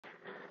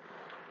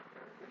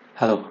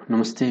Hello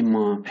नमस्ते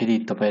म फेरि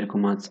तपाईहरुको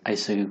माझ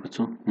आइसकेको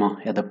छु म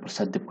यादव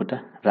प्रसाद देवकोटा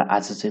र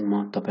आज चाहिँ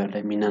म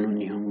तपाईहरुलाई मिन्ना नो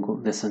निहोंगो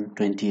लेसन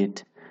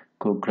 28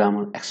 को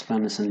ग्रामर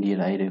एक्सप्लेनेसन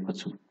लिएर आइरहेको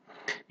छु।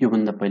 यो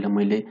भन्दा पहिला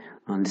मैले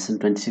लेसन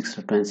 26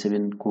 र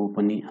 27 को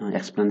पनि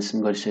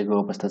एक्सप्लेनेसन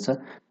गरिसकेको अवस्था छ।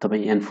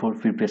 तपाई N4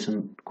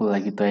 प्रिपरेसन को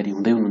लागि तयारी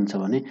हुँदै हुनुहुन्छ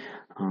भने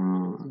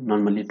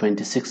नर्मली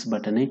 26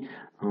 बाट नै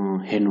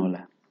हेर्नु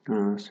होला।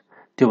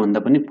 त्यो भन्दा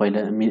पनि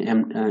पहिला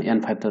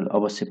N5 त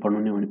अवश्य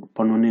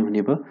पढ्नु नै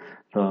हुने भयो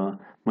र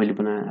मैले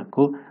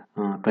बनाएको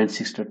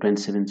 26 र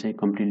 27 चाहिँ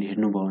कम्प्लिटली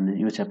हेर्नुभयो भने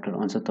यो च्याप्टर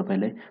अझ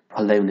तपाईलाई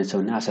फलदायी हुनेछ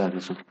भन्ने आशा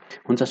गर्छु।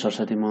 हुन्छ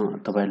सरस्वती म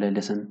तपाईहरुलाई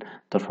लेसन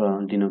तर्फ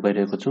लिन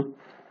गइरहेको छु।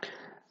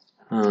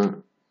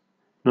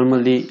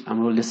 नर्मली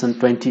हाम्रो लेसन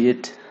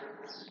 28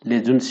 ले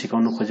जुन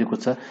सिकाउन खोजेको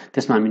छ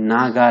त्यसमा हामी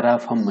नागारा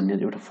फर्म भन्ने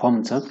एउटा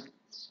फर्म छ।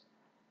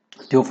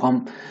 त्यो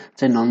फर्म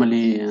चाहिँ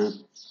नर्मली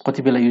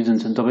कति बेला युज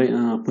हुन्छ तपाई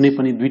कुनै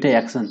पनि दुईटा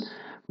एक्सन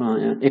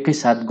एकै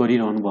साथ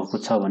गरिरहनु भएको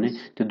छ भने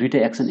त्यो दुईटा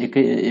एक्सन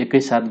एकै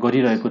साथ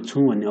गरिरहेको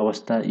छु भन्ने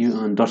अवस्था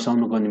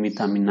दर्शाउनको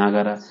निमित्त हामी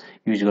नागारा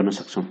युज गर्न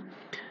सक्छौं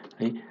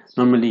है।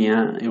 नर्मली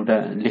यहाँ एउटा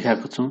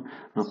लेखेको छु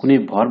कुनै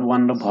भर्ब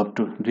 1 र भर्ब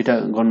 2 दुईटा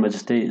गर्नु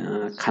जस्तै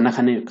खाना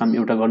खाने काम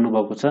एउटा गर्नु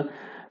भएको छ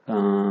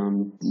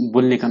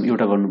बोल्ने काम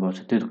एउटा गर्नु भएको छ।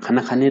 त्यो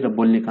खाना खाने र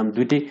बोल्ने काम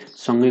दुईटै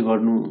सँगै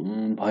गर्नु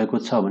भएको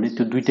छ भने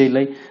त्यो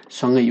दुईटैलाई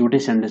सँगै एउटै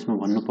सेन्टेन्समा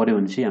भन्नु पर्यो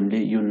भने चाहिँ हामीले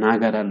यो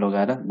नागारा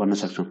लगाएर भन्न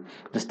सक्छौं।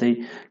 जस्तै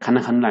खाना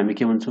खानलाई हामी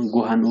के भन्छौं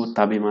गोहान ओ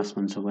ताबेमास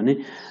भन्छौं भने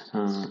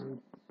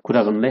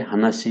कुरा गर्नलाई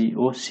हानासी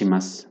ओ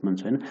सिमास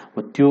भन्छौं हैन।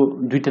 त्यो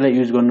दुईटैलाई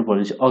युज गर्नु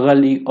पर्यो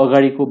भने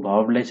अगाडिको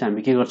भर्बलाई चाहिँ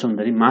हामी के गर्छौं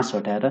भन्दाखेरि मास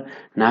हटाएर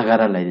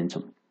नागारा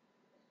लगाइदिन्छौं।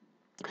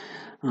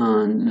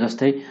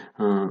 जस्तै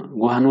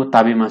गोहान ओ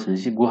ताबेमास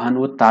भनेपछि गोहान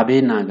ओ ताबे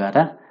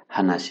नागारा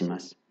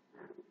हानासिमास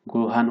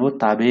गोहान ओ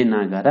ताबे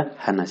नागारा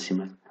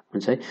हानासिमास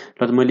हुन्छ है।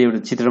 र मैले एउटा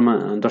चित्रमा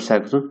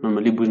दर्शाएको छु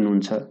नर्मली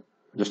बुझ्नुहुन्छ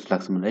जस्तो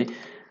लाग्छ मलाई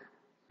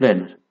ल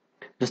हेर्नु।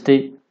 जस्तै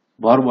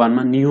भर्ब 1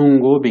 मा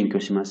निहोंगो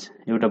बेंक्योसिमास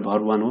एउटा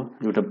भर्ब 1 हो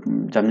एउटा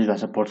जापानिज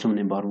भाषा पढ्छौं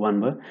भने भर्ब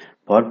 1 भयो।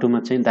 भर्ब 2 मा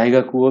चाहिँ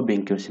दाइगाकु ओ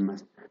बेंक्योसिमास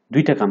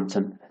दुईटा काम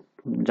छन्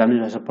जापानिज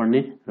भाषा पढ्ने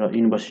र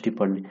युनिभर्सिटी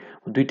पढ्ने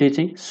दुईटै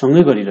चाहिँ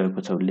सँगै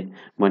गरिरहेको छ उले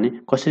भने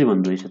कसरी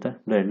भन्दै रहेछ त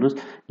ल हेर्नुस्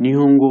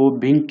निहोंगो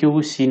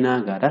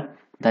बेंक्योसिनागारा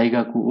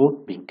दाइगाकु ओ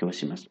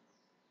बेंक्योसिमास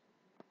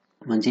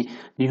भन्छ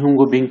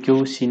निहोंगो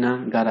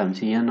बेंक्योसिनागारा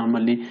भन्छ। यहाँ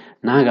नर्मली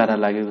नागारा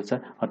लागेको छ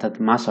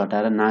अर्थात मास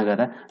हटाएर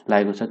नागारा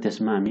लागेको छ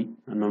त्यसमा हामी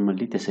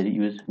नर्मली त्यसरी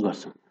युज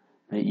गर्छौं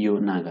है यो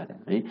नागारा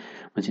है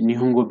भन्छ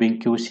निहोंगो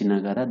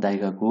बेंक्योसिनागारा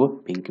दाइगाकु ओ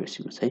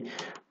बेंक्योसिमास है।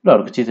 ल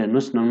अर्को चीज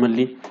हेर्नुस्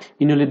नर्मली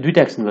यिनीहरुले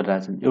दुईटा एक्सन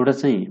गरिरहेका छन् एउटा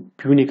चाहिँ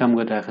पिउने काम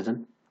गरिरहेका छन्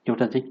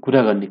एउटा चाहिँ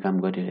कुरा गर्ने काम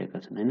गरिरहेका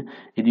छन् हैन।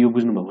 यदि यो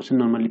बुझ्नु भएको छ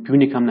नर्मली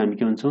पिउने कामलाई हामी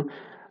के भन्छौं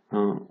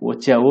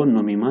ओच्या ओ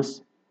नोमिमास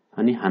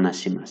अनि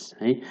हानासिमास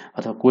है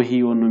अथवा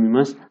कोही ओ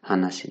नोमिमास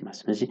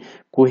हानासिमास भनेपछि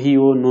कोही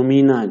ओ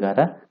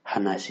नोमिनागारा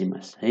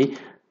हानासिमास है।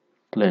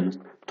 ल हेर्नुस्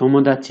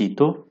तोमोदाची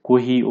तो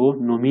कोही ओ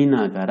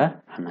नोमिनागारा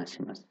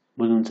हानासिमास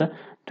बुझ्नुहुन्छ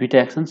दुईटा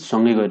एक्सन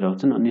सँगै गरिरहेका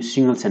छन् अनि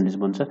सिंगल सेन्टेन्स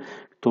बन्छ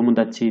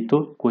तोमोदाची तो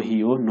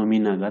कोही ओ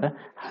नोमिनागारा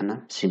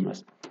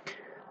हानासिमास।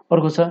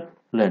 अर्को छ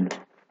ल हेर्नु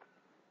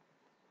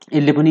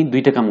यसले पनि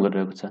दुईटा काम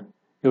गरिरहेको छ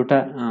एउटा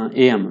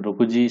एएम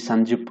रोकुजी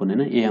सान्जुप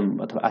हुँदैन एएम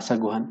अथवा आशा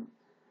गुहान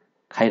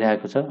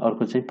खाइरहेको छ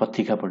अर्को चाहिँ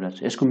पत्रिका पढिरहेको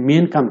छ। यसको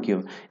मेन काम के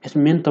हो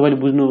यसमा मेन तपाईले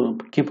बुझ्नु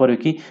के पर्यो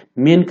कि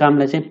मेन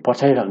कामलाई चाहिँ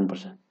पछाडी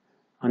राख्नुपर्छ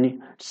अनि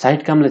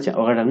साइड कामलाई चाहिँ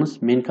अगाडि राख्नुस्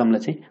मेन कामलाई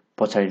चाहिँ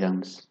पछाडी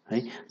राख्नुस् है।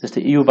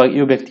 जस्तै यो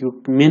व्यक्तिको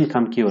मेन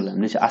काम के होला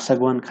भने चाहिँ आशा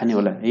गुहान खाने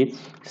होला है।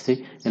 जस्तै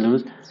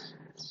हेर्नुस्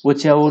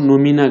ओच्या ओ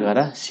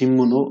नोमिनागारा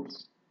सिमुन ओ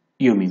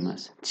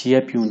योमिमास चिया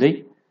पिउँदै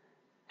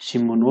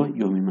सिमुन ओ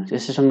योमिमास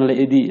यसैसँगले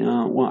यदि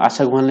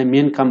आशा गुहानलाई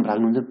मेन काम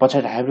राख्नुहुन्छ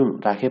पछाडी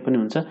राखे पनि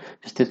हुन्छ।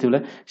 जस्तै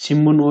त्यसलाई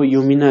सिमुन ओ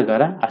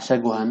योमिनागारा आशा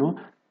गुहान ओ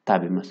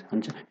ताबेमास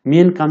हुन्छ।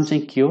 मेन काम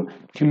चाहिँ के हो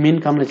त्यो मेन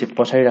कामलाई चाहिँ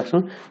पछाडी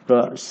राख्छौं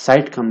र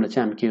साइड कामलाई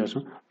चाहिँ हामी के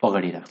गर्छौं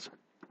अगाडि राख्छौं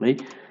है।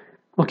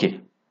 ओके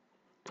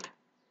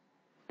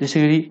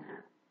त्यसैगरी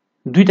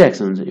दुईटा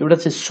एक्सन हुन्छ एउटा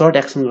चाहिँ सर्ट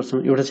एक्सन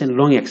गर्छौं एउटा चाहिँ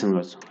लङ एक्सन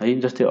गर्छौं है।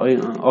 जस्तै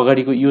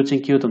अगाडिको यो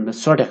चाहिँ के हो त भन्दा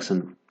सर्ट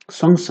एक्सन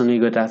सँगसँगै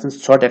गरिरहेका छन्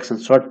सर्ट एक्सन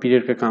सर्ट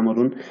पिरियडका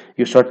कामहरु हुन्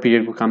यो सर्ट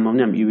पिरियडको काममा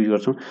पनि हामी युज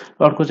गर्छौं।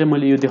 अर्को चाहिँ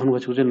मैले यो देखाउन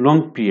खोजेको चाहिँ लङ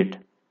पिरियड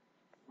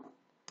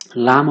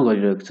लामो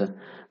गरिरहेको छ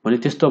भने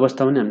त्यस्तो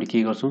अवस्थामा पनि हामीले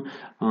के गर्छौं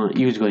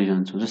युज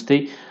गरिरहन्छौं। जस्तै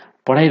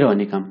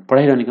पढाइरहने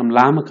काम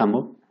लामो काम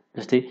हो।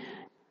 जस्तै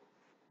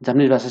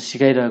जापानिज भाषा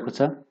सिकाइरहेको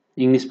छ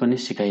इंग्लिश पनि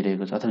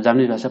सिकाइरहेको छ अथवा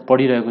जापानिज भाषा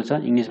पढिरहेको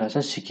छ इंग्लिश भाषा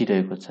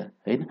सिकिरहेको छ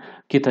हैन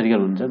के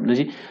तरिकाले हुन्छ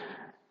भनेपछि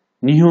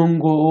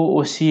निहोंगो ओ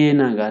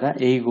ओसिएनागारा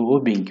एइगो ओ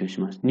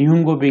बेंक्योसिमास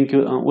निहोंगो बेंक्यो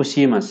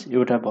ओसिएमास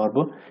एउटा भर्ब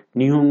हो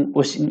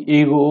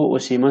एइगो ओ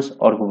ओसिएमास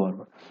अर्को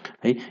भर्ब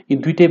है। यी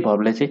दुईटै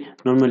भर्बलाई चाहिँ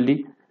नर्मली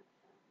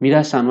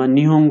मिरासानमा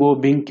निहोंगो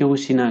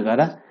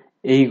बेंक्योसिनागारा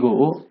एइगो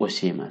ओ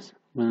ओसिएमास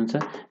बुझ्नुहुन्छ।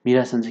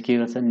 मिरासान चाहिँ के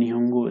गर्छ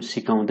निहोंगो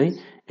सिकाउँदै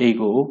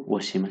एइगो ओ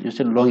ओसिएमास यो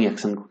चाहिँ लङ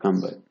एक्सनको काम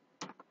भयो।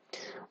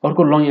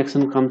 अर्को लङ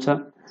एक्सनको काम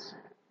छ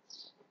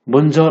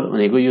बोन्जोर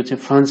भनेको यो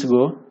चाहिँ फ्रान्सको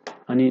हो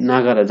अनि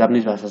नागारा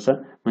जापानिज भाषा छ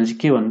भनेपछि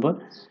के भन्नुभयो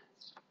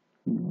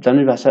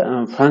जापानिज भाषा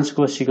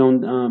फ्रान्सको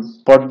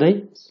पढ्दै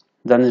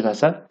जापानिज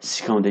भाषा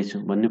सिकाउँदै छु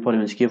भन्नु पर्यो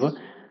भने के भयो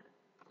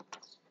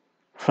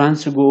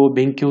फ्रान्सगो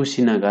बेंक्यौ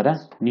शिनागारा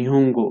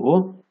निहोंगो ओ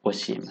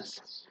ओसिएमास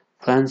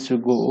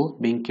फ्रान्सगो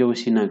बेंक्यौ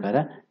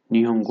शिनागारा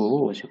निहोंगो ओ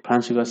ओसियो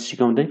फ्रान्सगो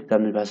सिकाउँदै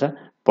जापानिज भाषा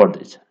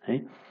पढ्दै छ है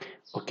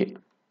ओके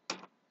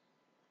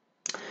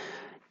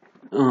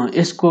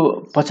यसको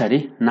पछाडी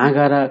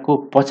नागाराको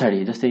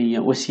पछाडी जस्तै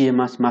यहाँ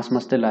ओसिएमास मास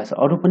मास्दै लाग्छ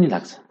अरु पनि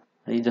लाग्छ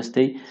है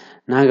जस्तै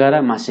नागारा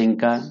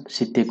मासेंका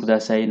सिते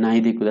कुदासाई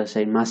नाइदे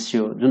कुदासाई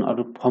मास्यो जुन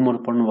अरु फर्महरु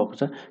पढ्नु भएको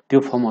छ त्यो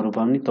फर्महरु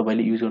पनि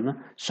तपाईले युज गर्न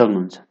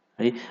सक्नुहुन्छ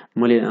है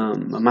मैले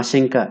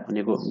मासेंका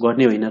भनेको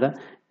गर्ने होइन र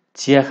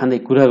चिया खाँदै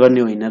कुरा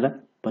गर्ने होइन र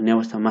भन्ने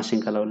अवस्थामा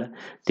मासेंका लाउला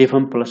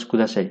तेफम प्लस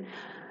कुदासाई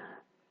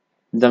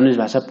जापानिज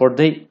भाषा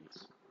पढ्दै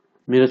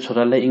मेरो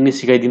छोरालाई इंग्लिश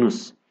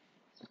सिकाइदिनुस्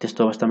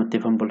त्यस्तो अवस्थामा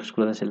तेफम प्लस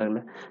कुदासाई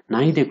लाग्ला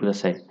नाइदे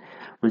कुदासाई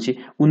भनेपछि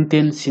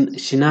उन्तेन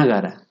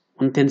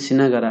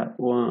सिनागारा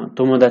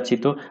तोमोदाची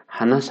तो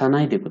हाना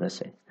सानाइदे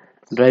कुदासाई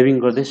ड्राइभिङ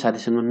गर्दै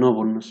साथीसँग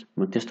नबोल्नुस्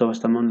त्यस्तो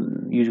अवस्थामा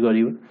युज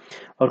गरियो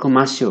अर्को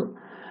मास्यो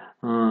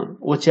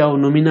ओच्याओ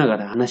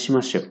नोमिनागारा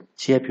हानासिमास्यो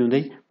चिया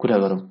पिउँदै कुरा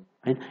गरौँ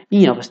हैन यी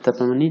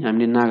अवस्थामा पनि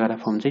हामीले नागारा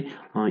फर्म चाहिँ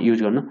युज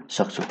गर्न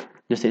सक्छौं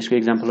जस्तै यसको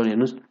एक्जाम्पलहरु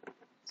हेर्नुस्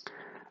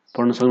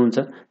पढ्न सक्नुहुन्छ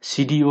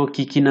सिडिओ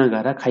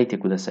किकिनागारा खाइते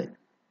कुदासाई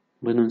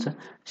बुझ्नुहुन्छ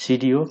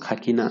सिडिओ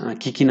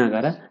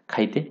किकिनागारा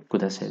खाइते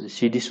कुदासाई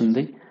सिडी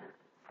सुन्दै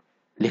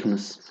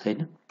लेख्नुस् हैन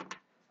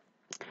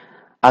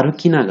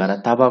आरुकिनागारा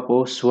ताबाको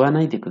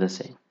सुवानाइदे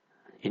कुदासाई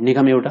हिड्ने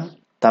काम एउटा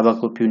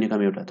ताबाको पिउने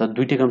काम एउटा तर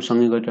दुईटै काम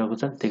सँगै गरिरहेको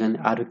छ त्यहीकारण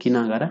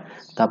आरुकिनागारा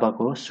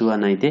ताबाको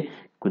सुवानाइदे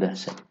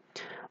कुदासाई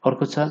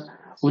अर्को छ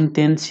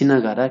उन्तेन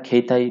सिनागारा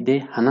खेताइदे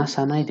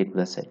हानासानाइदे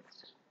कुदासाई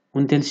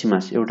उन्तेन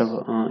सिमास एउटा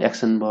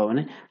एक्सन भयो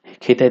भने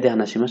खेताइदे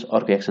हानासिमास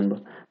अर्को एक्सन भयो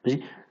भनेपछि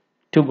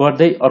त्यो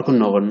गर्दै अर्को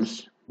नगर्नुस्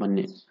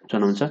भन्ने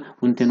जनाउँछ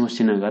उन्तेन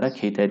सिनागारा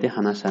खेताइदे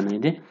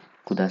हानासानाइदे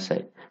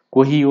कुदासाई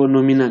कोही यो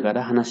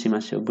नोमिनागारा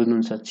हानासिमास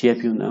बुझ्नुहुन्छ चिया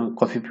पिउँदै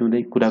कफी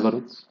पिउँदै कुरा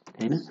गरौँ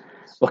हैन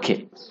ओके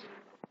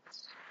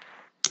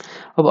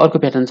अब अर्को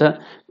प्याटर्न छ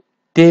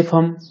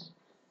तेफम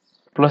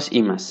प्लस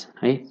इमास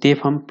है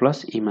तेफम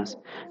प्लस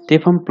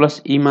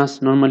इमास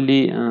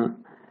नर्मली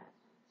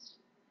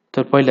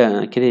तर पहिला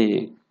के रे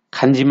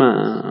खान्जीमा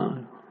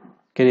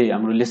के रे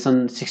हाम्रो लेसन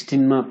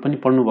 16 मा पनि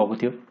पढ्नु भएको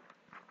थियो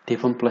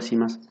तेफम प्लस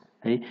इमास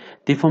है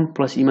तेफम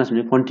प्लस इमास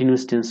भने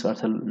कन्टिन्युअस टेन्स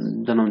अर्थ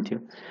जनाउँथ्यो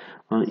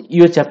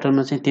यो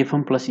च्याप्टरमा चाहिँ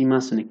तेफम प्लस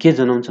इमास भने के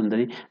जनाउँछ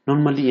भन्दाखेरि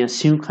नर्मली यहाँ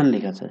सिउखान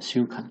लेखा छ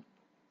सिउखान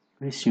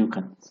है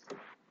सिउखान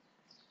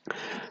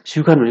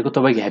भनेको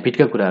तपाईको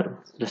ह्याबिटका कुराहरु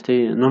जस्तै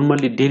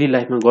नर्मली डेली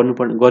लाइफमा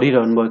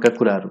गरिरहनु भएका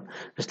कुराहरु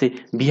जस्तै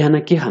बिहान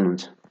के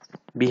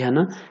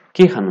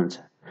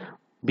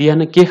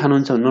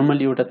खानुहुन्छ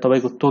नर्मली एउटा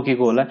तपाईको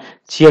तोकेको होला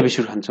चिया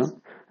बिस्कुट खान्छौ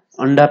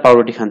अन्डा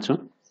पाउरोटी खान्छौ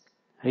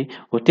है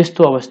हो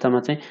त्यस्तो अवस्थामा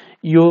चाहिँ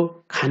यो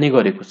खाने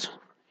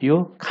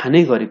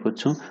गरेको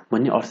छु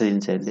भन्ने अर्थ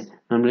दिन्छ यसले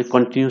नर्मली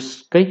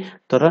कन्टिन्युअसकै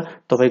तर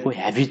तपाईको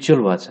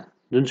ह्याबिचुअल भएछ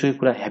जुनसुकै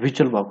कुरा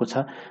ह्याबिचुअल भएको छ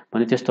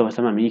भने त्यस्तो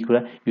अवस्थामा हामी यी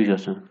कुरा युज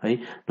गर्छौं है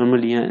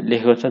नर्मली यहाँ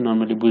लेखेको छ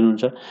नर्मली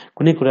बुझ्नुहुन्छ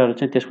कुनै कुराहरु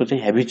चाहिँ त्यसको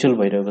चाहिँ ह्याबिचुअल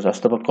भइरहेको छ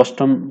अथवा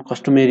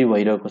कस्टमरी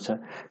भइरहेको छ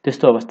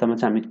त्यस्तो अवस्थामा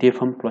चाहिँ हामी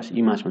तेफम प्लस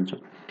इमास भन्छौं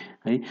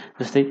है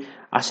जस्तै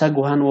आशा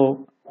गुहान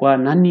वा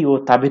नानी ओ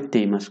ताबेत्ते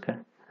इमासका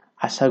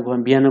आशा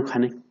गुहान बिहान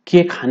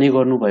के खाने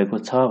गर्नु भएको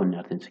छ भन्ने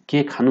अर्थ हुन्छ के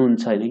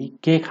खानुहुन्छ हैन कि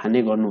के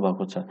खाने गर्नु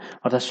भएको छ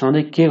अर्थात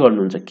सधैँ के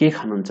गर्नुहुन्छ के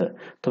खानुहुन्छ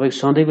तपाईको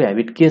सधैँको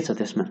ह्याबिट के छ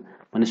त्यसमा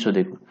भन्ने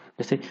सोधेको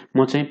जस्तै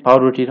म चाहिँ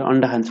पाउरोटी र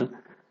अन्डा खान्छु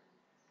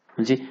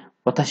भनेपछि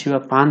वतासी वा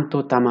पान्तो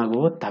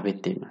तामागो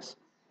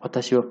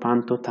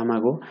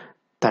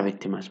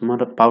ताबेत्तेमास म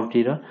र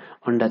पाउरोटी र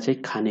अन्डा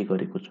चाहिँ खाने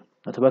गरेको छु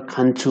अथवा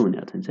खान्छु भन्ने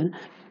अर्थ हुन्छ हैन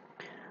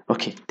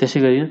ओके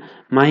त्यसैगरी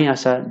माई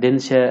आशा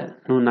डेन्स्या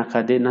नो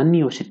नाकादे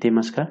नानी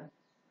ओसितेमासका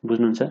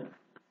बुझ्नुहुन्छ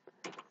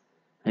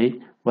है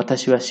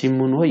वतासी वा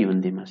सिम्मुन हो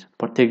युन्देमास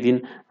प्रत्येक दिन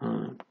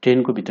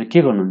ट्रेनको भित्र के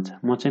गर्नुहुन्छ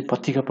म चाहिँ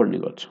पत्रिका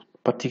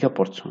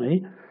पढ्छु है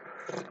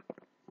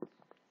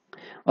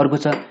अर्को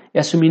छ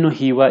यासुमिनो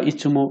हि वा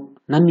इचुमो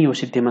नानी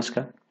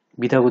ओसितेमासका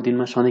बिदाको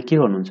दिनमा सधैँ के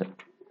गर्नुहुन्छ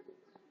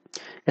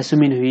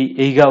यासुमिनो हि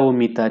एगा ओ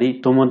मितारी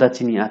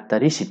तोमोदाची नि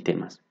आत्तारी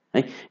सितेमास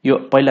है यो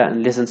पहिला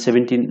लेसन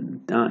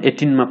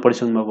 18 मा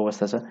पढिसक्नु भएको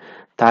अवस्था छ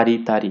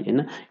तारी हैन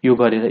यो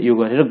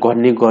गरेर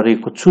गर्ने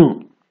गरेको छु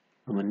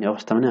भन्ने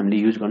अवस्थामा नै हामीले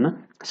युज गर्न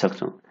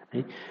सक्छौं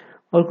है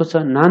अर्को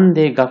छ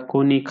नान्दे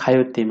गाक्को नि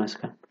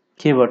खायोतेमासका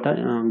केबाट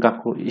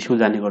गाक्को स्कुल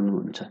जाने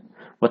गर्नुहुन्छ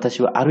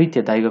वतासी वा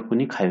आरुइते दाइगाको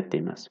नि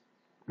खायोतेमास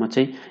म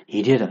चाहिँ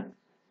हिडेर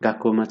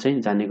गाक्कोमा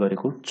चाहिँ जाने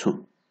गरेको छु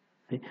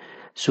है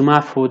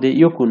सुमाफोदे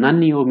योको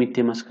नानी ओ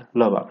मितेमासका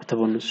ल बाबा त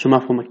भन्नु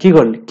सुमाफोमा के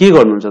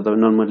गर्नुहुन्छ तपाई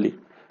नर्मली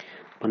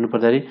भन्नु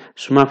पर्दाखेरि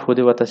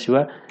सुमाफोदे वतासी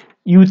वा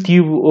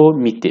युट्युब ओ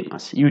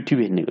मितेमास युट्युब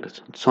हेर्ने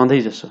गर्छु सधैँ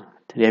जसो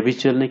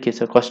ह्याबिचुअल नै के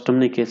छ कस्टम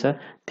नै के छ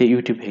त्यो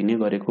युट्युब हेर्ने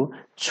गरेको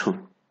छु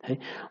है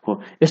हो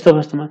यस्तो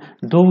अवस्थामा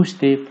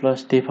दोस्ते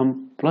प्लस तेफम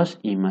प्लस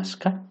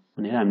इमासका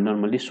भनेर हामी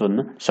नर्मली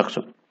सोध्न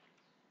सक्छौं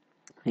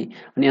है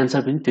अनि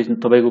आन्सर पनि त्यो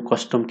तपाईको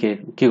कस्टम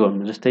के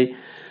गर्नु जस्तै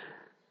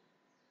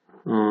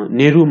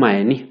नेरु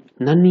माया नि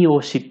नानी ओ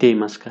सिते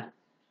इमासका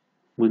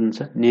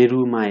बुझ्नुहुन्छ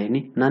नेरु माए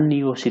नि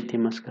नान्नी ओ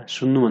सित्तेमस्का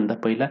सुन्नुभन्दा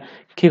पहिला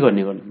के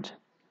गर्ने गर्नुहुन्छ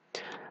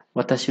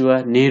वतासी वा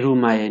नेरु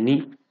माए नि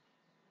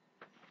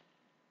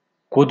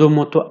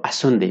कोदोमोतो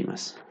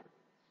आसन्देइमास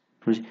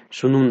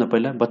सुन्नुभन्दा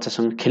पहिला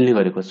बच्चासँग खेल्ने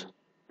गरेको छु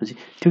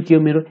त्यो के हो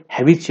मेरो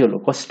ह्याबिचुअल हो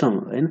कस्टम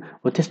हो हैन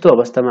हो त्यस्तो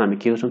अवस्थामा हामी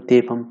के गर्छौं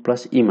तेफम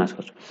प्लस इमास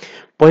गर्छौं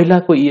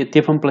पहिलाको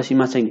तेफम प्लस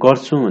इमास चाहिँ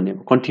गर्छौं भन्ने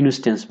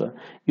कन्टिन्युअस टेन्स भयो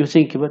यो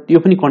चाहिँ के भयो यो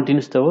पनि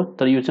कन्टिन्युअस त हो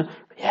तर यो चाहिँ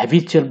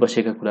ह्याबिचुअल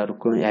बसेका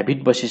कुराहरु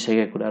ह्याबिट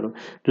बसिसकेका कुराहरु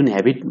जुन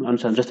ह्याबिट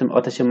अनुसार जस्तै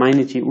अतस्य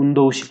माइने चाहिँ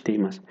उन्दो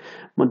सित्तेइमास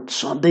म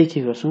सधैं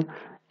के गर्छु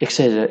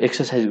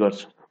एक्सरसाइज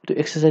गर्छु त्यो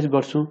एक्सरसाइज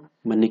गर्छु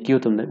भन्ने के हो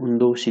त भन्दा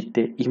उन्दो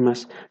सित्ते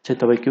इमास चाहिँ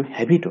तपाईको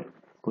ह्याबिट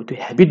हो त्यो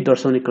ह्याबिट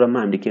दर्शाउने क्रममा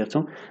हामीले के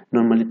गर्छौं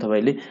नर्मली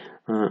तपाईले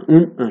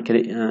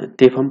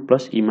तेफम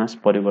प्लस इमास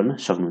प्रयोग गर्न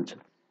सक्नुहुन्छ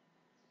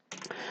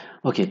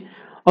ओके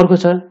अर्को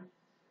छ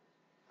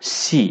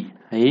सी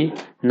है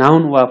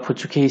नाउन वा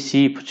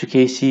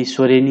फुचुकेसी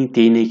सोरेनी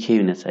त्यही नै खे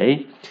हुनेछ है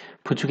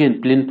फुचुके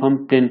प्लेन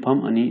फर्म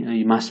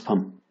अनि मास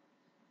फर्म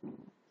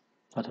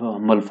अथवा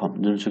हम्बल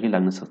फर्म जुनसुकै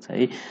लाग्न सक्छ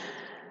है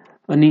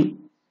अनि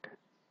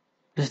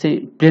जस्तै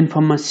प्लेन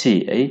फर्ममा सी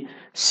है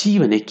सी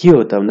भने के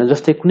हो त भन्दा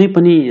जस्तै कुनै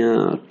पनि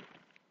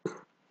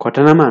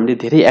घटनामा हामीले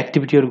धेरै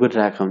एक्टिभिटीहरु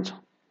गरिरहेका हुन्छौं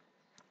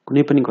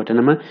कुनै पनि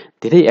घटनामा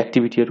धेरै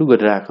एक्टिभिटीहरु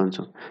गरिरहेका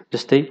हुन्छौं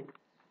जस्तै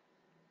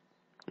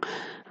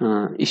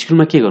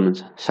स्कुलमा के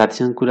गर्नुहुन्छ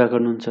साथीसँग कुरा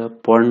गर्नुहुन्छ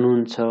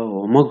पढ्नुहुन्छ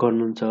होमवर्क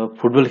गर्नुहुन्छ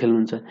फुटबल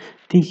खेल्नुहुन्छ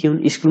ती के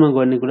हुन् स्कुलमा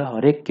गर्ने कुरा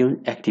हरेक के हुन्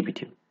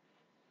एक्टिभिटी हो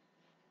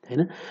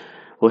हैन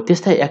हो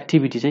त्यस्ता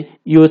एक्टिभिटी चाहिँ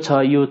यो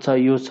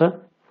छ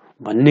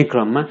भन्ने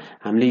क्रममा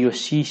हामीले यो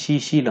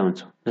सी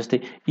लाउँछौं जस्तै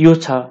यो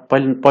छ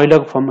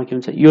पहिलाको फर्ममा के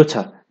हुन्छ यो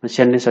छ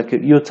स्यान्ने सक्यो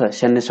यो छ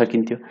स्यान्ने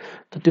सकिन्थ्यो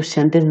त त्यो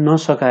सेन्टेन्स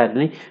नसकाएर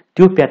नै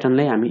त्यो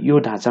प्याटर्नलाई हामी यो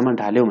ढाँचामा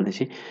ढाल्यौं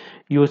भनेपछि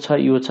यो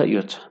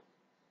छ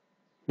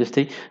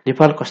जस्तै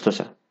नेपाल कस्तो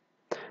छ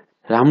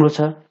राम्रो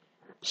छ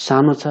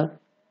सानो छ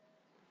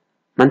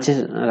मान्छे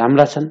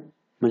राम्रा छन्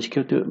मान्छे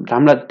के त्यो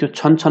राम्रा त्यो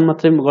छन्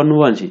मात्रै गर्नु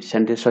भयो भने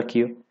सेन्टेन्स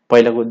सकियो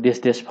पहिलाको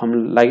देश फर्म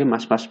लाग्यो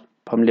मास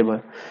फर्मले भयो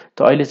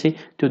त अहिले चाहिँ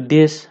त्यो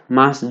देश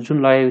मास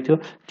जुन लागेको थियो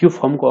त्यो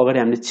फर्मको अगाडि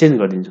हामीले चेन्ज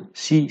गरिदिन्छौं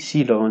सी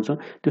लगाउँछौं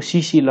त्यो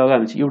सी लगायो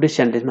भने चाहिँ एउटै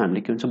सेन्टेन्समा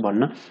हामीले के हुन्छ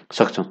भन्न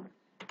सक्छौं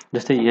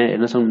जस्तै यहाँ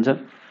हेर्न सक्नुहुन्छ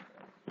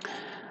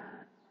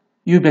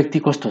यो व्यक्ति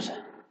कस्तो छ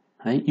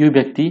है यो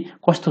व्यक्ति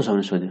कस्तो छ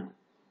भने सोध्यो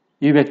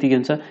यो व्यक्ति के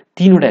भन्छ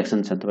तीनवटा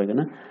एक्सन छ तपाईको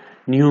हैन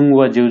निहोङ्गो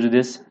वा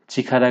जेउजुदेश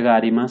चिखारागा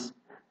आरिमास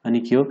अनि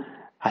के हो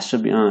हास्य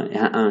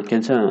के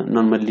भन्छ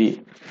नर्मली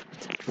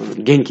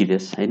गेंकी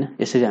देश हैन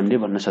यसरी हामीले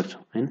भन्न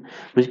सक्छौं हैन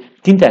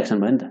तीनटा एक्सन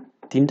भयो नि त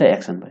तीनटा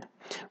एक्सन भयो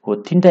हो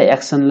तीनटा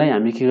एक्सनलाई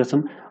हामी के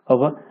गर्छौं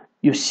अब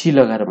यो सी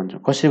लगाएर भन्छौं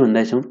कसरी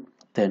भन्दै छौं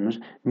त हेर्नुस्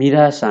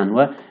मिरासान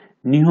वा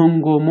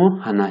निहोङ्गोमो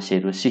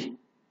हानासेरुसी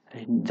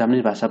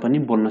जापानिज भाषा पनि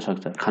बोल्न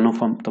सक्छ खानो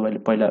फर्म तपाईले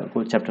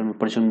पहिलाको च्याप्टरमा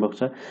पढिसक्नु भएको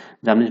छ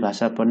जापानिज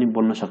भाषा पनि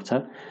बोल्न सक्छ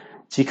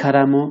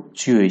चिखारामो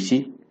चुयोइसी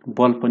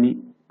बल पनि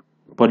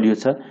बलियो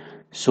छ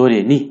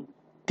सोरेनी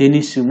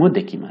टेनिसुमो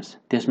देखिमास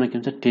त्यसमा के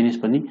हुन्छ टेनिस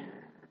पनि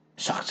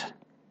सक्छ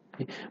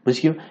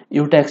भनेपछि यो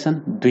एउटा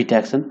एक्सन दुईटा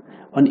एक्सन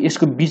अनि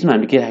यसको बीचमा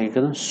हामी के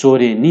राखेका छौं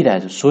सोरेनी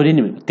राखेको छौं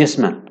सोरेनी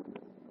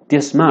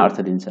त्यसमा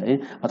अर्थ दिन्छ है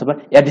अथवा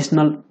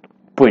एडिशनल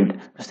पोइन्ट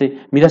जस्तै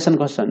मिरासन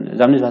कस्तो छ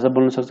जापानिज भाषा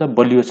बोल्न सक्छ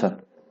बलियो छ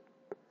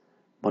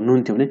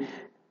भन्नुहुन्थ्यो भने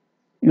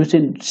यो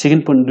चाहिँ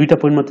सेकेन्ड पोइन्ट दुईटा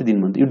पोइन्ट मात्र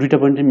दिनु भन्थ्यो यो दुईटा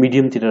पोइन्ट चाहिँ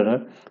मिडियम तिर र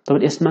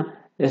तपाईले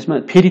यसमा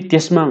फेरि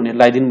त्यसमा हुने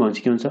लगाइदिनु भयो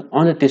भने के हुन्छ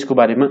अझ त्यसको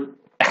बारेमा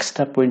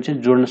एक्स्ट्रा पोइन्ट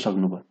चाहिँ जोड्न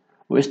सक्नुभयो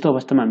हो यस्तो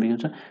अवस्थामा हामी के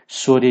हुन्छ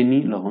सोरेनी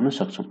लगाउन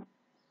सक्छौं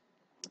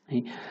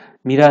है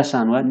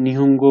मिरासान वा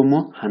निहोङ्गोमो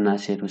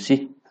हानासेरुसी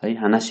है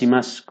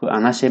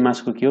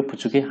हानासेमासको के हो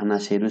फुचुके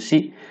हानासेरुसी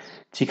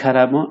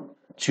चिखारामो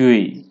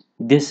चुयोइ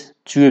देश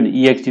चुयो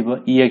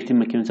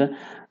इएक्टिभमा के हुन्छ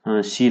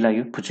सी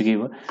लाग्यो फुचुके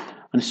भयो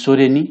अनि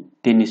सोरेनी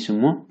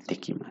टेनिसुमो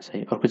देखिमास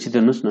है अर्को चित्र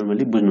हेर्नुस्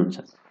नर्मली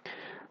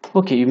बुझ्नुहुन्छ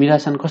ओके यो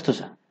मिरासान कस्तो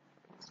छ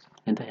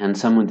हैन त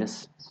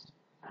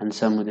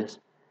ह्यान्डसम देश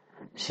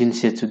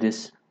सिन्सेचु देश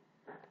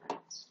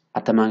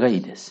आतमागा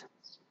इदेश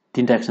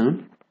तीनटा एक्सन हुन्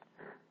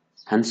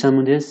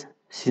ह्यान्डसम देश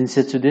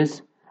सिन्सेचु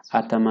देश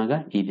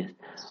आतमागा इदेश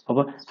अब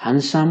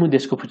हान्सामु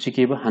देशको फुच्ची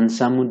के भयो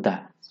हान्सामु दा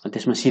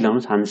त्यसमा सी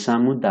लाउनुस्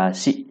हान्सामु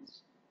दासी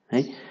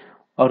है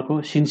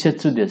अर्को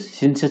सिन्सेचु देश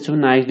सिन्सेचु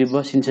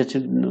नाइटिभ सिन्सेचु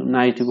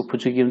नाइटिभको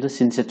फुच्ची के हुन्छ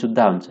सिन्सेचु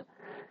दा हुन्छ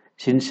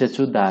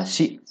सिन्सेचु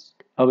दासी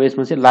अब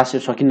यसमा चाहिँ लास्ट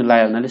सकिन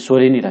लाग्यो भन्नाले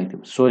सोरेनी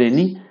राख्दियौ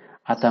सोरेनी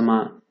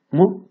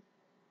आतामामु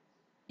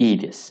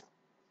इदेश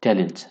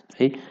ट्यालेन्ट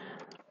है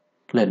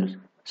ल हेर्नुस्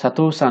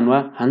सातो-सान वा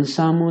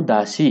हान्सामु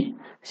दासी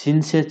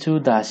शिन्सेचु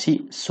दासी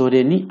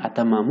सोरेनी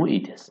आतामामु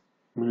इदेश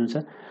बुझ्नुहुन्छ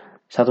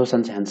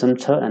सातो-सान चाहिँ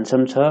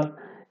ह्यान्डसम छ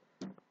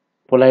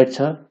पोलाइट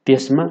छ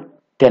त्यसमा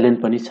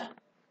ट्यालेन्ट पनि छ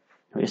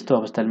यस्तो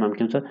अवस्थामा हामी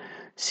के हुन्छ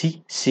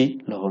सी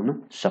लगाउन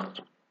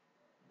सक्छौं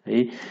है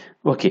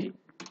ओके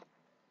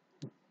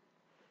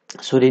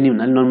सोरेनी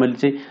भन्नाले नर्मली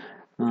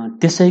चाहिँ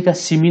त्यसैका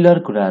सिमिलर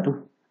कुराहरु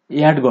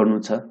एड गर्नु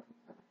छ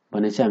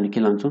भने चाहिँ हामी के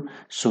लाउँछौं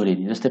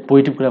सोरेनी जस्तै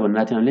पोइटिभ कुरा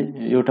भन्नु थियो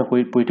हामीले एउटा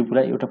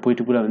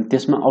पोइटिभ कुरा भने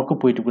त्यसमा अर्को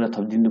पोइटिभ कुरा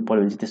थपिदिनु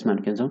पर्यो भने चाहिँ त्यसमा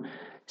हामी के भन्छौं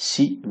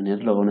सी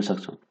भनेर लगाउन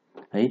सक्छौं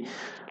है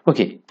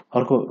ओके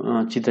अर्को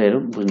चित्र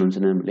हेरौँ बुझ्नुहुन्छ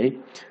नानीले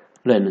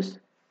ल हेर्नुस्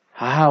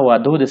हाहा वा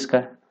दौ देशका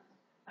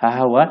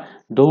हाहा वा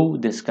दौ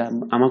देशका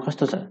आमा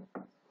कस्तो छ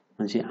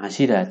मान्छे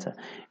हाँसिरहेछ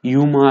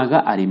युमागा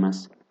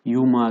आरिमास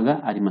युमागा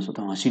आरिमास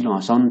अथवा हँसिलो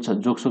हँसाउनु छ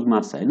जोकसोक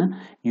मार्छ हैन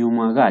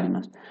युमागा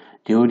आरिमास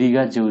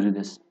ढ्यौरीगा जेउजु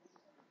देश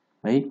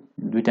है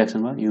दुईटा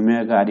एक्सन भयो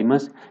युमागा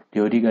आरिमास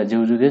ढ्यौरीगा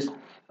जेउजु देश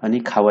अनि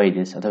खावाई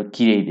देश अथवा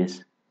किरै देश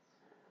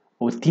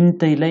हो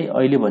तीनटैलाई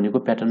अहिले भनेको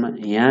प्याटर्नमा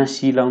यहाँ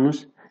सी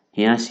लाउनुस्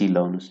यहाँ सी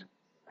लाउनुस्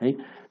है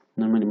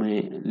नर्मली मैले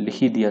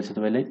लेखिदिएको छु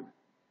तपाईलाई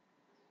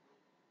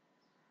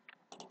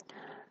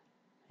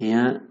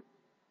यहाँ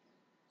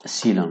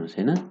सी लाउनुस्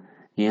हैन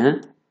यहाँ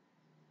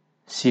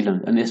सी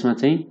लाउनुस् अनि यसमा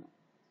चाहिँ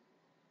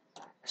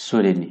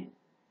सोरेनी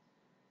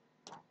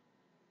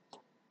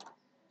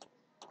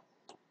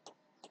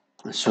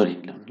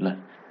सोरेनी लाउनु ल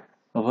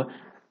अब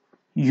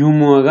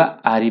युमोगा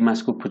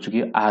आरिमासको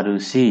फुचुकी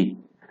आरुसी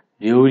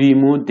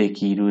र्यौरीमो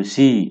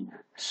देखिरुसी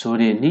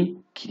सोरेनी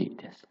किरै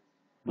देश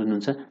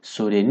बुझ्नुहुन्छ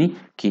सोरेनी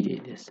किरै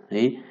देश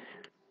है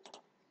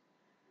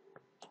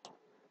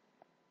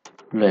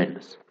ल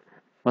हेर्नुस्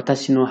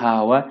वतासिनो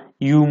हावा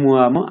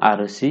युमुआमो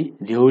आरुसी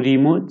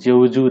र्यौरीमो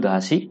जेउजु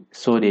दासी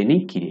सोरेनी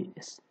किरै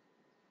देश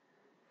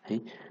है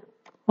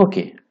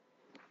ओके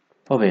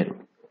अब हेरौँ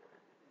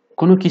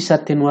कुनो किस्सा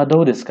तेनुवा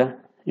दौ देशका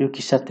यो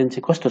किस्सा तेन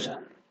चाहिँ कस्तो छ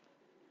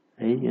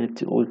है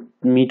यो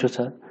मिठो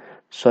छ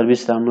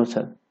सर्भिस राम्रो छ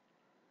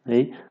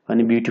है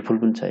अनि ब्युटिफुल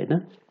पनि छ हैन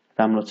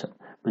राम्रो छ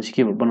मान्छे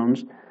के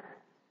बनाउनुस्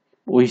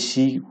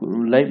ओइसी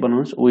लाई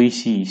बनाउनुस्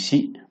ओइसी सी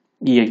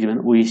इ एकदम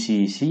ओइसी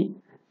सी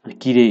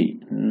किरे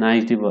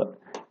नाइतिब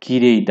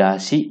किरे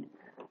दासी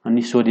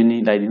अनि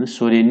सोरेनी लाइदिनु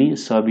सोरेनी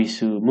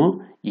सबिसुमो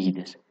इ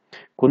देश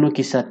कुनो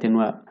किस्सा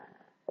तेनुवा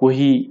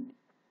कोही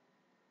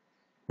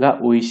गा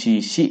ओइसी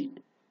सी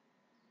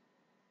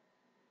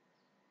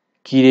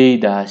किरे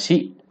दासी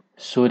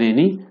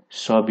सोरेनी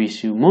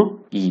सबिसुमो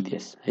इ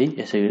देश है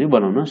यसैगरी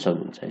बनाउन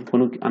सक्नुहुन्छ है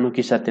कुनो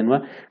किस्सा तेनुवा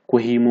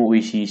कोहीमो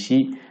ओइसी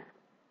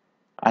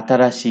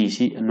आतारासी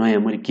सी नयाँ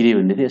मैले किरे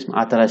भन्दै थिए यसमा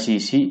आतारासी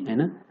सी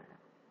हैन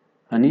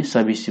अनि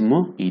सबिसुमो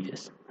इ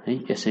देश है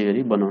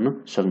यसैगरी बनाउन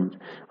सक्नुहुन्छ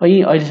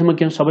अनि अहिलेसम्म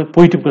के सबै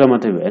पोजिटिभ कुरा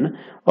मात्रै भयो हैन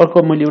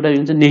अर्को मैले एउटा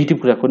हुन्छ नेगेटिभ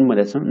कुरा पनि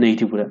भनेको छु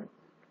नेगेटिभ कुरा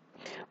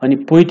अनि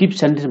पोजिटिभ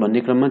सेन्टेन्स भन्ने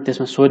क्रममा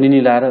त्यसमा सोरेनी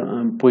लाएर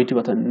पोजिटिभ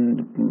अथवा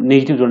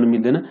नेगेटिभ जोड्न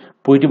मिल्दैन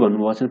पोजिटिभ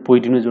भन्नुभएको छ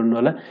पोजिटिभ नै जोड्नु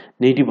होला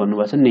नेगेटिभ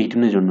भन्नुभएको छ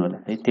नेगेटिभ नै जोड्नु होला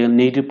है त्यो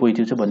नेगेटिभ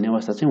पोजिटिभ चाहिँ भन्ने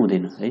अवस्था चाहिँ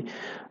हुँदैन है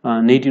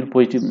नेगेटिभ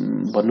पोजिटिभ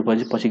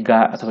भन्नुपर्छ पछि गा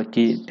अथवा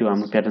के त्यो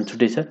हाम्रो प्याटर्न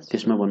छुट्टै छ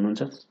त्यसमा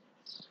भन्नुहुन्छ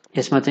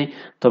यसमा चाहिँ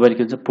तपाईले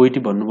के भन्छ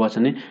पोजिटिभ भन्नुभएको छ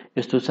भने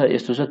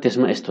यस्तो छ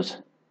त्यसमा यस्तो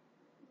छ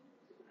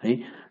है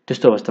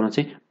त्यस्तो अवस्थामा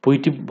चाहिँ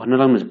पोजिटिभ भन्न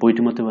लाग्नुहुन्छ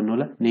पोजिटिभ मात्रै भन्नु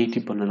होला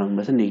नेगेटिभ भन्न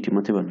लाग्नुहुन्छ नेगेटिभ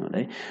मात्रै भन्नु होला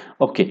है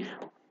ओके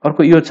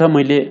अर्को यो छ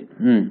मैले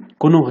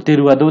कुनो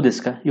होटेल वा दौ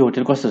देशका यो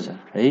होटेल कस्तो छ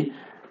है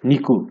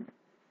निकु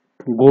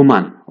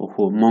गोमान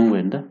ओहो महँगो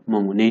हैन त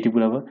महँगो नेगेटिभ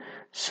कुरा भयो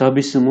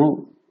सबिसुमो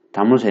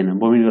राम्रो छैन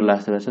बमिट गर्न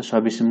लाग्छ छ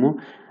सबिसुमो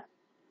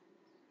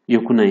यो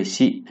कुनाइ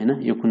सी हैन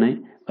यो कुनाइ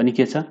अनि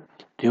के छ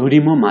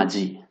ढ्यौरीमो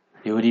माझी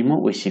ढ्यौरीमो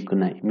ओइसी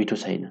कुनाइ मिठो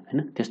छैन हैन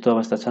त्यस्तो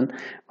अवस्था छन्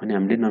भने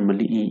हामीले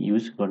नर्मली इ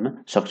युज गर्न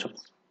सक्छौं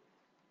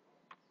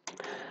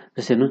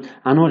जस्तै हेर्नु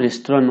आनो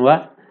रेस्टुरेन्ट वा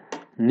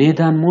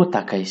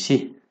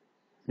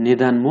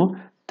नेदानमो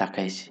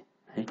ताकाइसी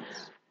है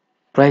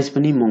प्राइस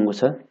पनि महँगो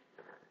छ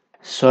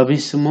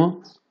सबिसुमो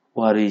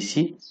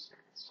वारिसी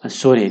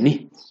सोरेनी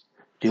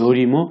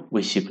ढ्यौरीमो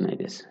ओइसी कुनाइ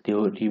देश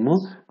ढ्यौरीमो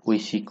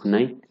ओइसी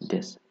कुनाइ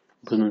देश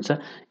बुझ्नुहुन्छ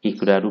यी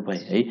कुराहरु भए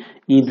है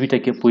यी दुईटा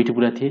के पोजिटिभ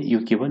कुरा थिए यो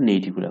के भयो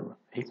नेगेटिभ कुरा भयो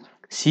है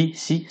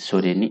सी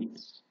सोरेनी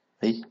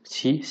है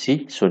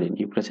सी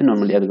सोरेनी यो कुरा चाहिँ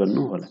नर्मली याद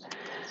गर्नु होला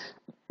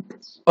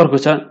अर्को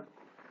छ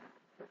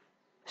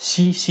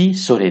सी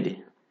सोरेदे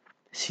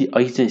सी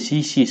अघि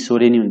चाहिँ सी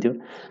सोरेनी हुन्थ्यो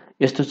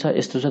यस्तो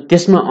छ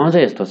त्यसमा अझ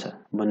यस्तो छ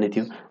भन्ने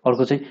थियो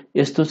अर्को चाहिँ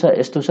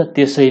यस्तो छ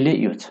त्यसैले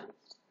यो छ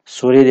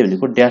सोरेदे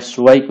भनेको ड्याश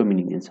वाइ को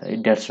मिनिङ दिन्छ है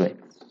ड्याश वाइ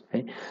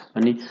है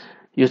अनि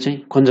यो चाहिँ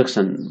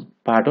कन्जक्सन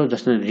पार्ट हो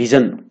जसले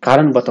रिजन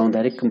कारण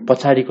बताउँदाखेरि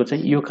पछाडीको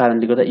चाहिँ यो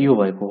कारणले गर्दा यो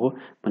भएको हो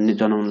भन्ने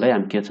जनाउनलाई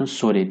हामी के भन्छौं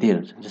सोरेदे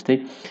भन्छ जस्तै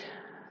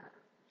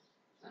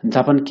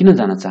जापान किन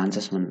जान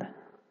चाहन्छस् भन्दा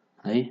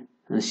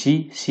है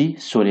सी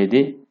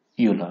सोरेदे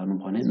यो लगाउनु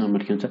भने नर्मल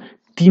के हुन्छ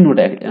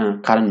तीनवटा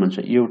कारण भन्छ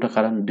एउटा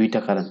कारण दुईटा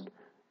कारण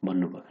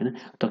भन्नुभयो हैन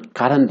त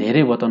कारण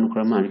धेरै बताउनु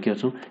क्रममा हामी के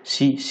गर्छौं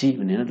सी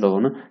भनेर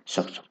लगाउन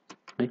सक्छौं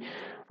है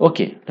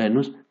ओके ल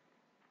हेर्नुस्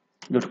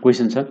एउटा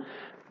क्वेशन छ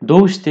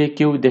दोस्ते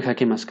क्यौ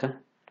देखाके मस्का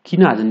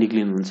किन आज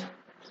निक्लिनुहुन्छ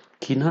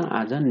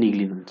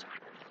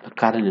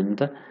कारण हेर्नु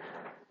त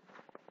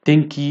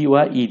तेंकी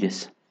वा इ देश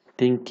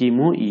तेंकी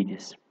मो इ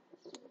देश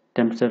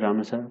टेम्परेचर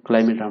राम्रो छ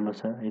क्लाइमेट राम्रो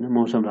छ हैन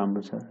मौसम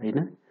राम्रो छ हैन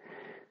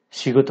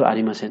सिगोतो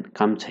आरिमासेन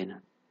काम छैन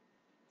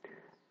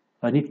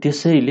अनि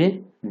त्यसैले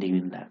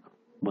निक्लिन लाग्यो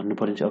भन्नु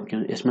पर्छ अब के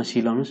यसमा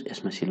सिलाउनुस्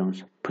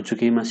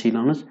फुचुकेमा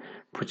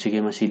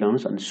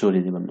सिलाउनुस् अनि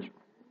सोरेदे भन्नुस्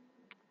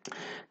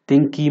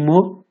तेंकीमो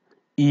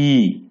इ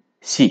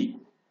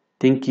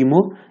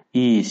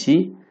सी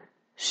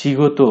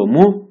सिगोतो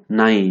मो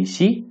नाइ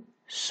सी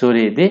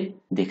सोरेदे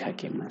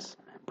देखाकेमास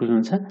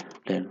बुझ्नुहुन्छ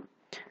ल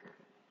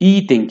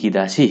이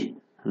땡기다시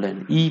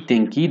이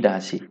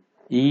땡기다시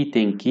이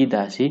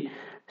땡기다시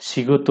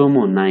शिगोतो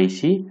मो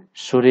नाइसी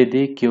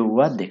सोरेदे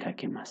क्योवा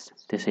देखाकेमास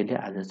त्यसैले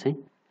आज चाहिँ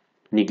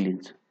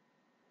निक्लिन्छ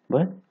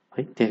भयो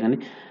है त्यसैले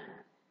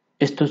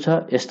यस्तो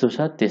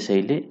छ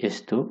त्यसैले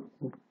यस्तो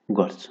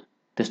गर्छु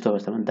त्यस्तो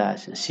अवस्थामा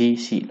दास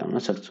सी लाउन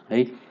सक्छु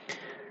है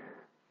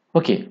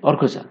ओके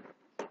अर्को छ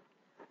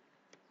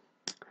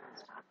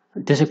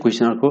त्यसै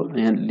क्वेशन अर्को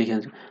यहाँ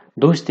लेखेको छ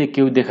दोस्ते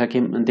क्यौ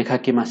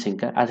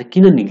देखाकेमासिङका आज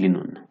किन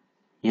निक्लिनुहुन्न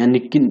यहाँ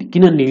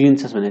किन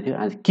निक्लिन्छस् भनेको थियो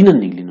आज किन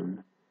निक्लिनुहुन्न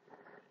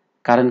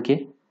कारण के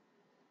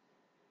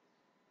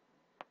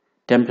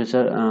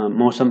टेम्परेचर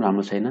मौसम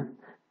राम्रो छैन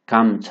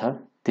काम छ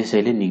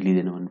त्यसैले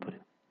निक्लिदैन भन्नु पर्यो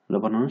ल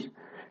भन्नुस्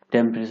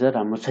टेम्परेचर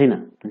राम्रो छैन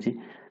भनेपछि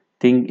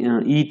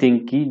इ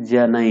तेंकी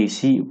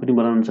ज्यानाइसी पनि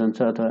बनाउन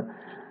सक्नुहुन्छ अथवा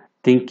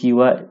तेंकी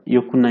वा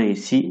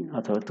योकुनाइसी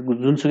अथवा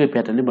जुनसुकै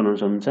प्याटर्नले बनाउन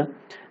सक्नुहुन्छ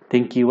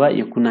तेंकी वा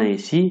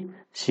योकुनाइसी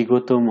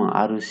शिगोतोमो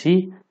आरुसी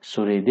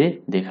सोरेदे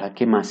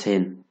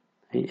देखाकेमासेन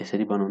है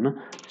यसरी बनाउन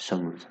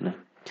सक्नुहुन्छ ल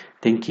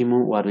तेंकीमो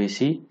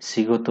वारुसी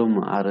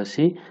शिगोतोमो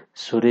आरुसी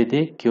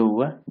सोरेदे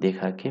क्योवा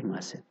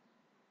देखाकेमासेन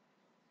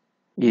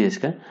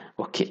यसका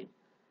ओके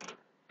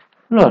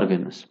ल अर्को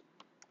हेर्नुस्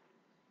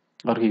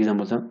अर्को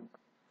एक्जाम्पल छ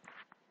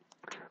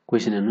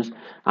क्वेशन हेर्नुस्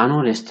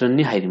आनो रेस्टुरेन्ट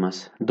नि हाइरिमास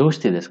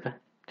दोस्ते देशका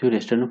त्यो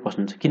रेस्टुरेन्टमा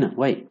पस्नुहुन्छ किन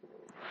वाइ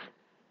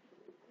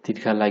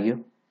तिर्खा लाग्यो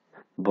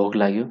भोक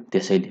लाग्यो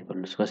त्यसैले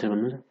भन्नुस् कसरी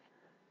भन्नुहुन्छ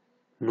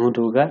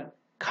नोदोगा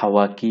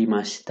खावाकी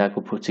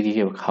मासिताको फुचकी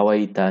के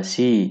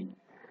खावाइतासी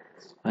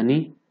अनि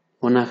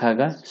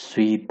ओनाखागा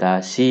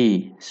सुइतासी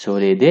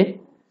सोरेदे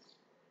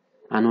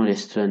आनो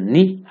रेस्टुरेन्ट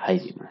नि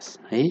हाइरिमास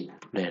है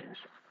ल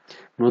हेर्नुस्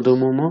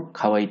नोदोमो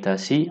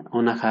खावाइतासी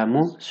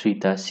ओनाखामो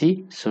सुइतासी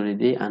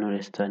सोरेदे आनो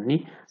रेस्टुरेन्ट नि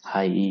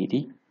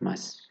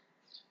हाइरिमास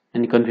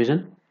एनी कन्फ्युजन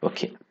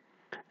ओके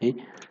है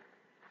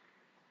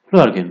ल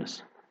अर्को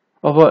हेर्नुस्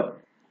अब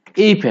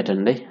यही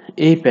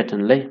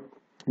प्याटर्नलाई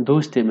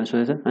दोस्तेमा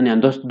सोधेछ अनि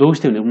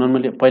दोस्ते भनेको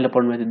नर्मली पहिला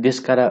पढ्नु भएको थियो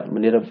देशकारा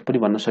भनेर पनि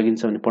भन्न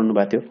सकिन्छ भने पढ्नु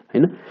भएको थियो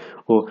हैन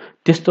हो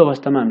त्यस्तो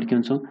अवस्थामा हामीले के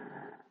भन्छौं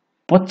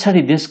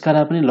पछाडी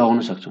देशकारा पनि लगाउन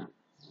सक्छौं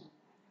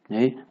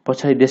है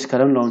पछाडी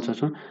देशकारा पनि लगाउन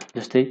सक्छौं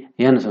जस्तै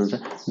यहाँ हुन्छ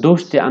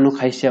दोस्ते आनो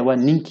खाइसिया वा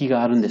निंकीगा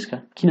आरुन देशका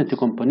किन त्यो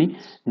कम्पनी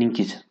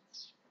निंकी छ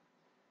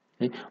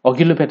है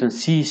अघिल्लो प्याटर्न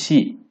सी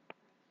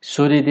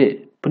सोरेदे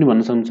पनि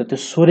भन्न सक्नुहुन्छ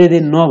त्यो सोरेदे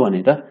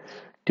नभनेर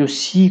त्यो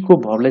सी को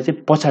भर्बलाई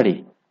चाहिँ पछाडी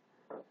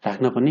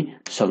राख्न पनि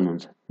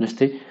सक्नुहुन्छ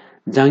जस्तै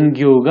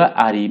जांग्योगा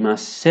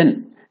आरिमासेन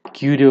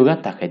क्युर्योगा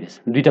ताकाइदेस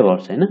दुईटा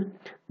भर्ब छ हैन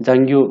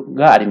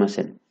जांग्योगा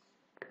आरिमासेन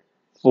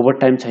ओभर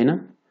टाइम छैन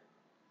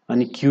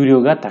अनि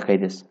क्युर्योगा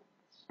ताकाइदेस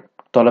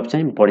तलब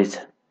चाहिँ बढी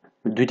छ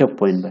दुईटा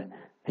पोइन्ट भयो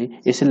है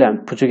यसैले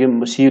हामी फुचुके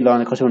सी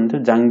लगाउने कसो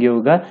भन्नुहुन्थ्यो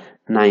जांग्योगा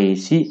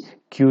नाइसी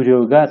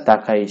क्युर्योगा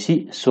ताकाइसी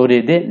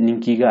सोरेदे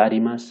निंकीगा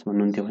आरिमास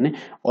भन्नुहुन्थ्यो भने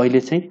अहिले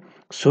चाहिँ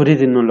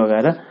सोरेदे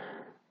नलगाएर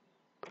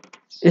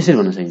यसरी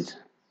भन्न सकिन्छ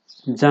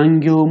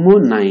जांग्योमो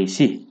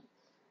नाइसी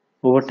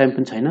ओभर टाइम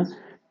पनि छैन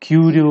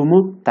क्युर्योमो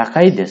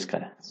ताकाइ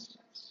देशकारा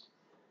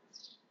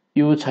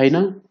यो छैन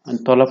अनि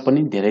तलब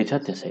पनि धेरै छ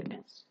त्यसैले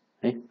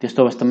है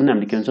त्यस्तो अवस्थामा पनि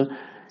हामीले के भन्छौं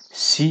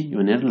सी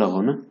भनेर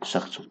लगाउन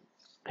सक्छौं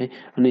है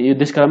अनि यो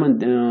देशकारामा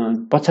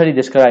पछाडी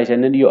देशकारा आइसक्यो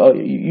भने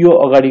यो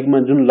अगाडिमा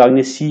जुन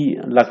लाग्ने सी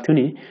लाग्थ्यो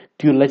नि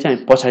त्योलाई चाहिँ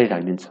हामी पछाडी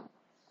राख्दिन्छौं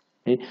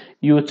है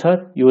यो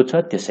छ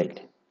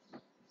त्यसैले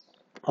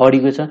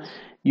अगाडिको छ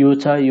यो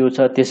छ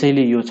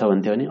त्यसैले यो छ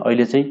भन्थ्यो भने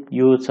अहिले चाहिँ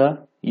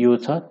यो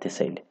छ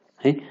त्यसैले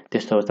है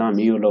त्यस्तो अवस्थामा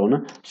हामी यो लगाउन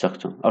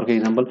सक्छौं अर्को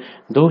एक्जाम्पल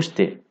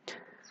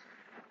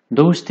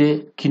दोस्ते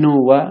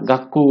किनोवा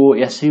गाक्को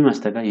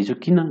यासिमास्ताका हिजो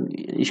किन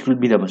स्कुल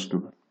बिदा बस्नु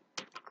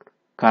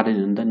कारण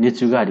भन्दा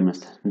नेचुगा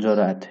हारिमास्ता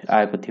ज्वरो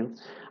आएको थियो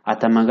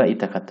आतामागा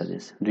इताकाता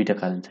देश दुईटा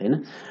कारण छ हैन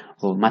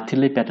हो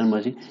माथिल्लै प्याटर्न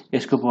पछि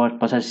यसको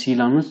पछाडी सी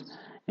लाउनुस्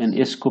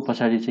अनि यसको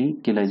पछाडी चाहिँ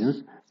के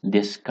लगाइदिनुस्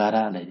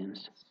देशकारा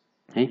लगाइदिनुस्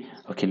है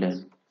ओके ल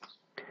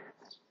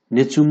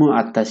नेचुमो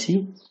आत्तासी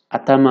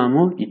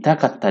आतामामो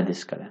इताकाता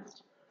देशकारा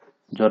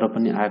ज्वरो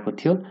पनि आएको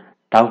थियो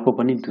टाउको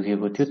पनि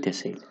दुखेको थियो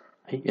त्यसैले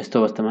है यस्तो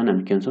अवस्थामा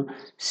हामी के भन्छौं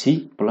सी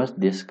प्लस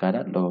देशकारा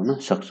लगाउन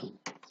सक्छौं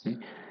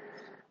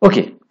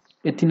ओके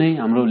यति नै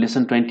हाम्रो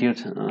लेसन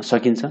 28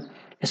 सकिन्छ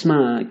यसमा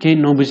केही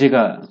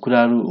नबुझेका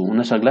कुराहरु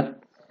हुन सक्ला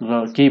र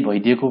केही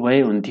भइदिएको भए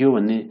हुन्थ्यो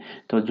भन्ने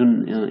त जुन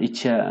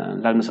इच्छा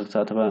लाग्न सक्छ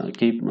अथवा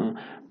केही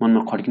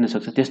मनमा खड्किन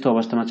सक्छ त्यस्तो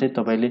अवस्थामा चाहिँ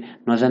तपाईले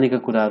नजानेका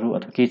कुराहरु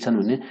अथवा केही छन्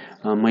भने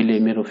मैले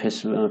मेरो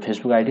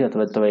फेसबुक आइडी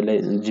अथवा तपाईलाई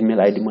जीमेल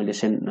आइडी मैले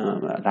सेन्ड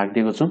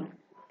राखिदिएको छु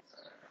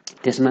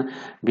त्यसमा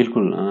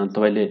बिल्कुल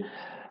तपाईले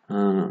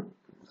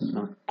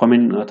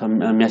कमेन्ट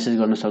अथवा मेसेज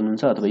गर्न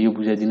सक्नुहुन्छ अथवा यो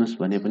बुझाइदिनुस्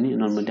भने पनि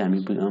नर्मली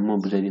म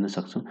बुझाइदिन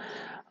सक्छु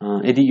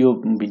यदि यो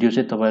भिडियो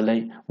चाहिँ तपाईलाई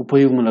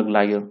उपयोगमूलक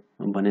लाग्यो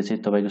भने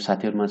चाहिँ तपाईको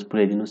साथीहरुमा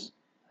पुर्याइदिनुस्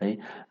है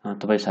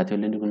तपाईको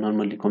साथीहरुले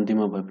नर्मली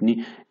कम्तिमा भए पनि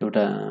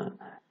एउटा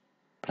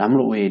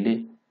राम्रो वेले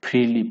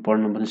फ्रीली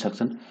पढ्न पनि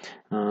सक्छन्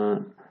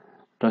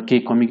र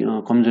केही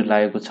कमजोरी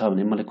लागेको छ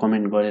भने मलाई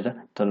कमेन्ट गरेर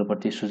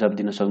तलप्रति सुझाव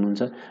दिन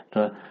सक्नुहुन्छ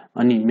र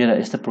अनि मेरा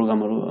यस्ता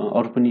प्रोग्रामहरू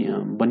अरु पनि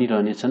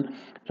बनिरहनेछन्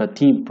र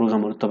ती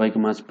प्रोग्रामहरू तपाईको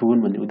माझ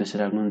पुगुन् भन्ने उद्देश्य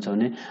राख्नुहुन्छ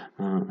भने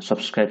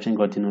सब्स्क्राइब चाहिँ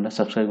गरिदिनु होला।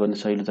 सब्स्क्राइब गर्ने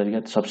सजिलो तरिका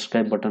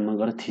सब्स्क्राइब बटनमा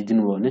गएर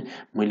थिचिदिनु भयो भने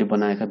मैले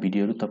बनाएका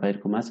भिडियोहरू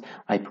तपाईहरुको माझ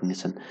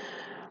आइपुग्नेछन्।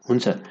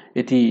 हुन्छ,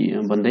 यति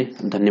भन्दै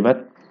धन्यवाद।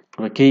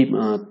 र केही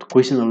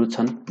क्वेशनहरू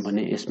छन्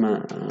भने यसमा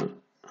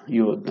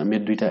यो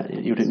मेरो दुईटा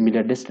एउटा इमेल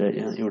एड्रेस र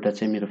एउटा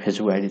चाहिँ मेरो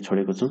फेसबुक आइडी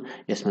छोडेको छु,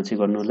 यसमा चाहिँ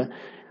गर्नु होला।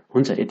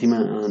 हुन्छ, यतिमा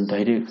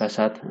धैर्यका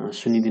साथ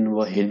सुनिदिनु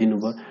भयो, हेरिदिनु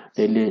भयो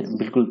र यसले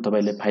बिल्कुल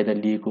तपाईले फाइदा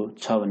लिएको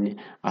छ भन्ने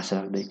आशा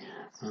राख्दै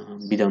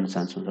बिदा हुन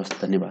चाहन्छु।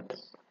 हस्,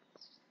 धन्यवाद।